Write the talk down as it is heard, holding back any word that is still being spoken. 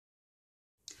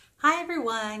Hi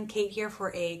everyone, Kate here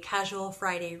for a casual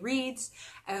Friday reads.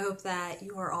 I hope that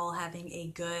you are all having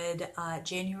a good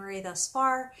January thus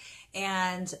far,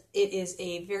 and it is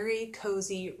a very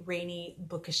cozy, rainy,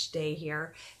 bookish day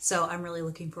here. So I'm really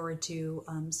looking forward to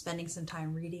spending some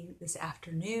time reading this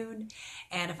afternoon,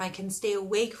 and if I can stay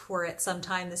awake for it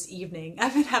sometime this evening.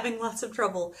 I've been having lots of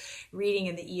trouble reading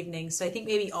in the evening, so I think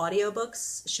maybe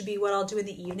audiobooks should be what I'll do in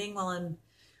the evening while I'm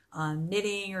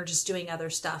knitting or just doing other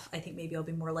stuff. I think maybe I'll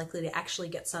be more likely to actually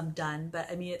get some done. But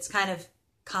I mean, it's kind of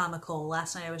comical.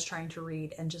 Last night I was trying to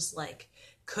read and just like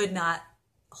could not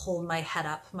hold my head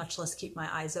up, much less keep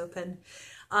my eyes open.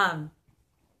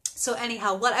 So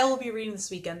anyhow, what I will be reading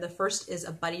this weekend, the first is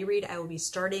a buddy read. I will be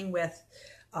starting with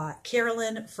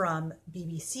Carolyn from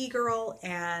BBC Girl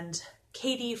and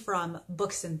Katie from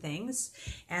Books and Things.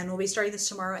 And we'll be starting this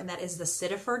tomorrow, and that is the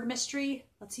Sittaford mystery.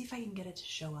 Let's see if I can get it to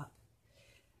show up.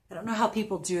 I don't know how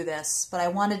people do this, but I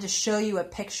wanted to show you a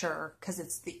picture because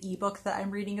it's the ebook that I'm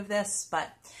reading of this.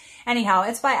 But anyhow,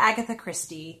 it's by Agatha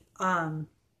Christie. I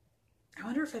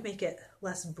wonder if I make it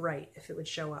less bright, if it would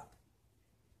show up.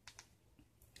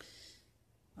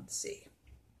 Let's see.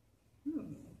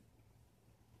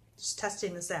 Just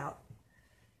testing this out.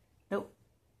 Nope.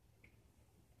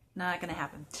 Not gonna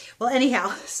happen. Well,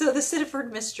 anyhow, so the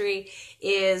Sittaford mystery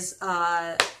is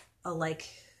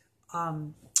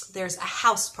there's a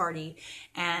house party,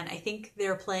 and I think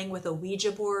they're playing with a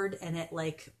Ouija board, and it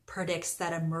like predicts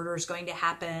that a murder is going to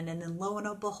happen, and then lo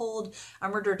and behold, a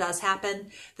murder does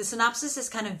happen. The synopsis is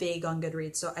kind of vague on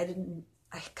Goodreads, so I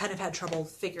kind of had trouble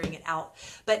figuring it out.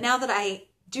 But now that I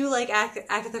do like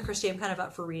Agatha Christie, I'm kind of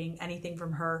up for reading anything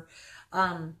from her.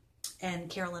 And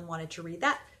Carolyn wanted to read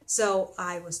that, so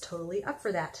I was totally up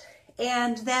for that.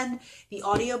 And then the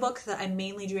audiobook that I'm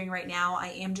mainly doing right now, I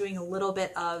am doing a little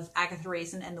bit of Agatha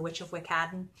Raisin and the Witch of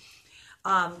Wickhaddon,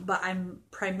 but I'm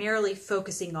primarily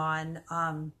focusing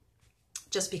on,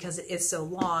 just because it is so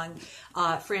long,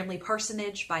 Framley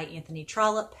Parsonage by Anthony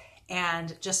Trollope,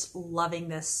 and just loving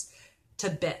this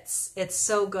to bits. It's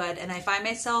so good, and I find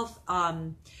myself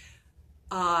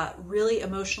really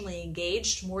emotionally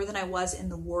engaged, more than I was in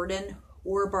The Warden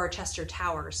or Barchester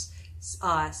Towers.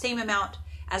 Same amount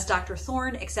as Dr.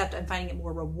 Thorne, except I'm finding it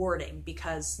more rewarding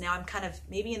because now I'm kind of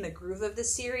maybe in the groove of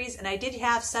this series. And I did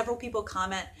have several people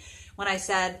comment when I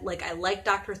said, like, I like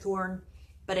Dr. Thorne,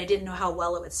 but I didn't know how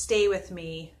well it would stay with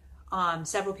me.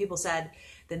 Several people said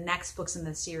the next books in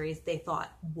the series they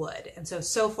thought would. And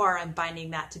so far I'm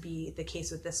finding that to be the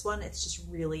case with this one. It's just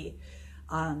really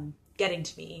getting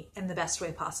to me in the best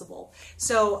way possible.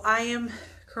 So I am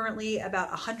currently about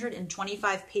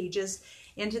 125 pages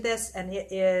into this, and it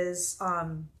is,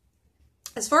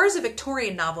 as far as a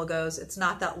Victorian novel goes, it's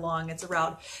not that long. It's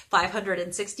around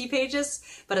 560 pages,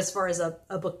 but as far as a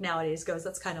book nowadays goes,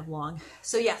 that's kind of long.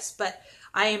 So yes, but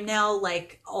I am now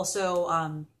like also,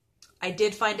 I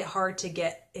did find it hard to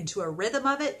get into a rhythm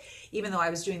of it, even though I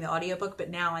was doing the audiobook, but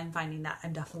now I'm finding that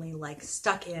I'm definitely like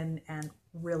stuck in and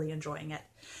really enjoying it.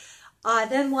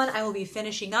 Then one I will be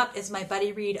finishing up is my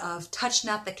buddy read of Touch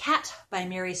Not the Cat by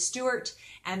Mary Stewart.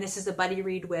 And this is a buddy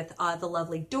read with the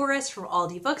lovely Doris from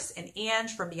Aldi Books and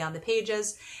Ange from Beyond the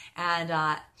Pages.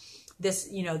 And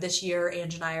this year,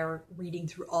 Ange and I are reading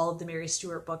through all of the Mary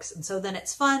Stewart books. And so then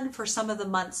it's fun for some of the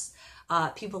months.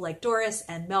 People like Doris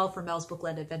and Mel from Mel's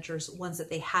Bookland Adventures, ones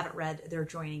that they haven't read, they're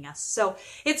joining us. So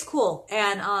it's cool.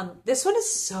 And this one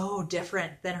is so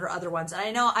different than her other ones. And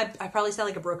I know I probably sound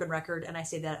like a broken record, and I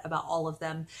say that about all of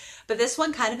them. But this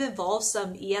one kind of involves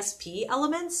some ESP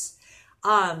elements.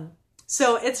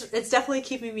 So it's definitely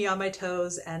keeping me on my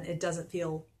toes, and it doesn't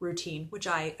feel routine, which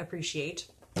I appreciate.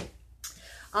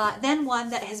 Then one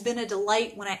that has been a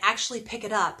delight when I actually pick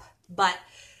it up, but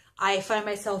I find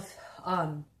myself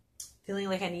feeling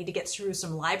like I need to get through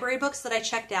some library books that I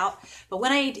checked out. But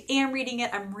when I am reading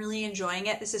it, I'm really enjoying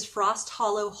it. This is Frost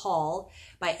Hollow Hall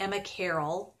by Emma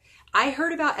Carroll. I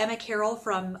heard about Emma Carroll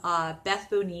from Beth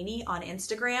Bonini on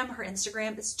Instagram. Her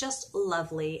Instagram is just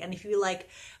lovely. And if you like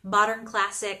modern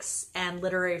classics and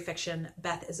literary fiction,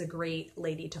 Beth is a great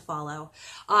lady to follow.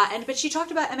 But she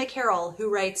talked about Emma Carroll,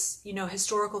 who writes,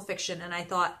 historical fiction. And I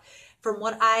thought, from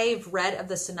what I've read of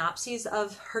the synopses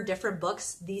of her different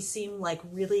books, these seem like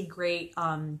really great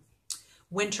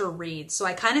winter reads. So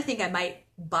I kind of think I might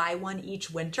buy one each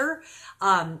winter.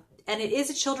 And it is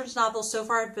a children's novel. So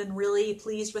far, I've been really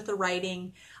pleased with the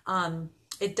writing.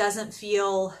 It doesn't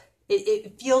feel,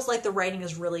 it feels like the writing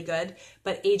is really good,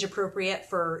 but age appropriate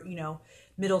for,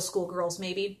 middle school girls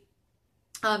maybe.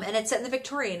 And it's set in the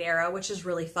Victorian era, which is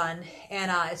really fun.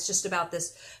 And it's just about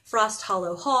this Frost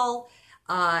Hollow Hall.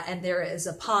 And there is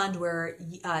a pond where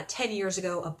 10 years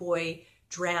ago, a boy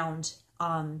drowned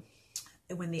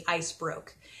when the ice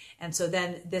broke. And so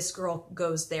then this girl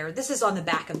goes there. This is on the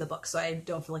back of the book, so I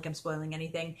don't feel like I'm spoiling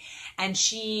anything. And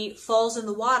she falls in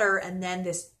the water, and then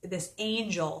this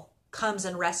angel comes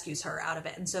and rescues her out of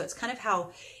it. And so it's kind of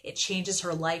how it changes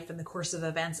her life in the course of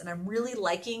events. And I'm really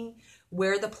liking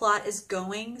where the plot is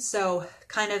going. So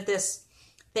kind of this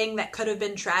thing that could have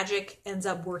been tragic ends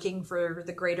up working for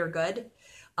the greater good.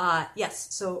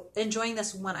 Yes, so enjoying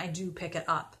this when I do pick it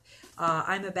up.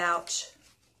 I'm about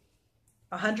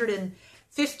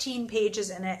 115 pages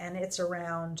in it, and it's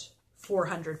around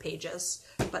 400 pages,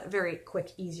 but very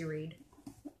quick, easy read.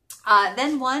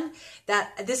 Then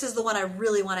this is the one I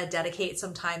really want to dedicate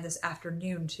some time this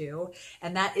afternoon to,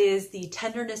 and that is The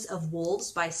Tenderness of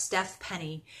Wolves by Stef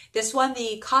Penney. This won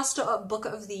the Costa Book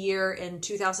of the Year in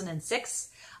 2006,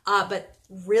 but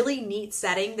really neat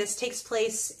setting. This takes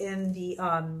place in the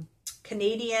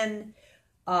Canadian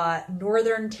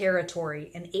Northern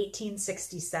Territory in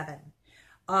 1867.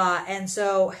 And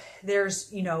so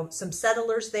there's, some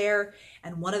settlers there,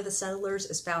 and one of the settlers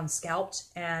is found scalped,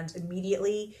 and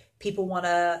immediately people want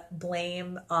to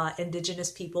blame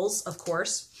indigenous peoples, of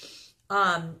course.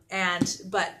 But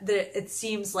it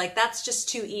seems like that's just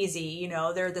too easy.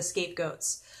 They're the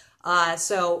scapegoats.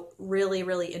 So really,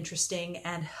 really interesting.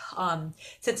 And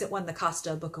since it won the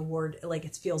Costa Book Award,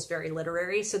 it feels very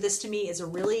literary. So this to me is a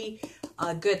really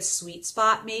good sweet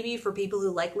spot maybe for people who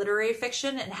like literary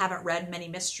fiction and haven't read many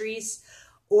mysteries,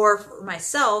 or for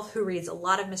myself who reads a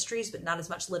lot of mysteries but not as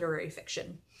much literary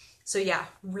fiction. So yeah,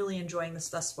 really enjoying this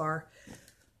thus far.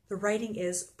 The writing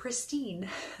is pristine.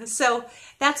 So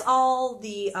that's all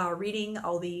the reading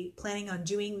I'll be planning on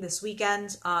doing this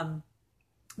weekend.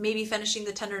 Maybe finishing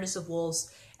The Tenderness of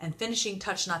Wolves and finishing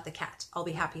Touch Not the Cat. I'll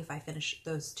be happy if I finish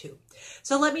those two.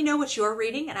 So let me know what you're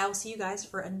reading, and I will see you guys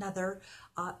for another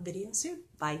video soon.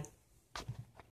 Bye.